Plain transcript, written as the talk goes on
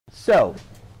So,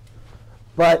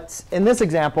 but in this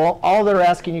example, all they're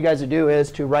asking you guys to do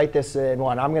is to write this in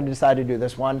one. I'm going to decide to do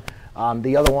this one.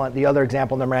 The other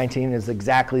example, number 19, is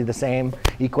exactly the same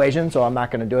equation, so I'm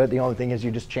not going to do it. The only thing is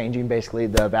you're just changing basically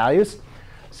the values.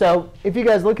 So if you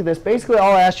guys look at this, basically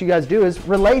all I ask you guys to do is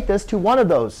relate this to one of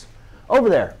those over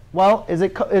there. Well, does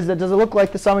it look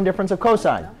like the sum and difference of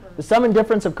cosine? The sum and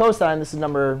difference of cosine, this is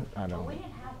number, I don't know. We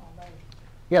didn't have all those.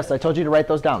 Yes, I told you to write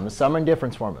those down. The sum and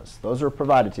difference formulas. Those are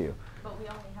provided to you. But we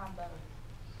only have those.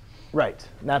 Right.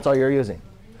 And that's all you're using.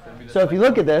 So if you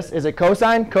look at this, is it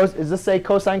cosine? Does this say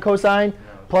cosine, cosine?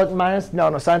 Plus, minus?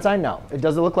 No, sine, sine? No.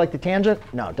 Does it look like the tangent?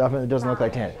 No, it definitely doesn't look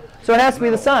like tangent. So it has to be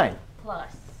the sine. Plus.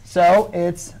 So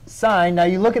it's sine. Now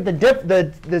you look at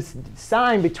the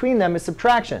sign between them is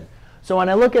subtraction. So when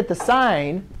I look at the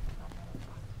sign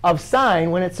of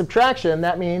sine, when it's subtraction,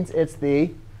 that means it's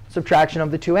the subtraction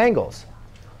of the two angles.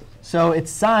 So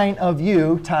it's sine of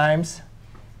u times,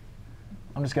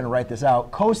 I'm just going to write this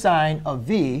out, cosine of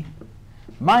v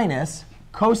minus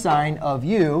cosine of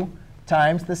u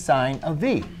times the sine of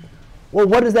v. Well,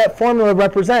 what does that formula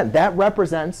represent? That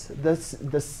represents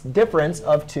this difference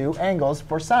of two angles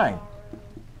for sine.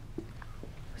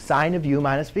 Sine of u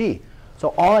minus v.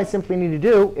 So all I simply need to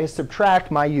do is subtract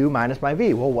my u minus my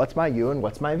v. Well, what's my u and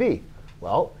what's my v?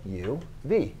 Well, u,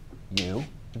 v, u,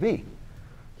 v.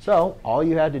 So all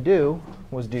you had to do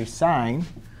was do sine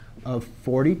of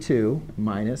 42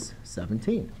 minus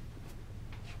 17.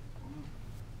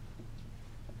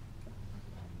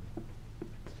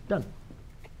 Done.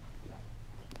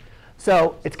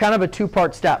 So it's kind of a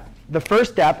two-part step. The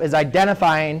first step is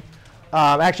identifying,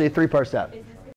 actually a three-part step.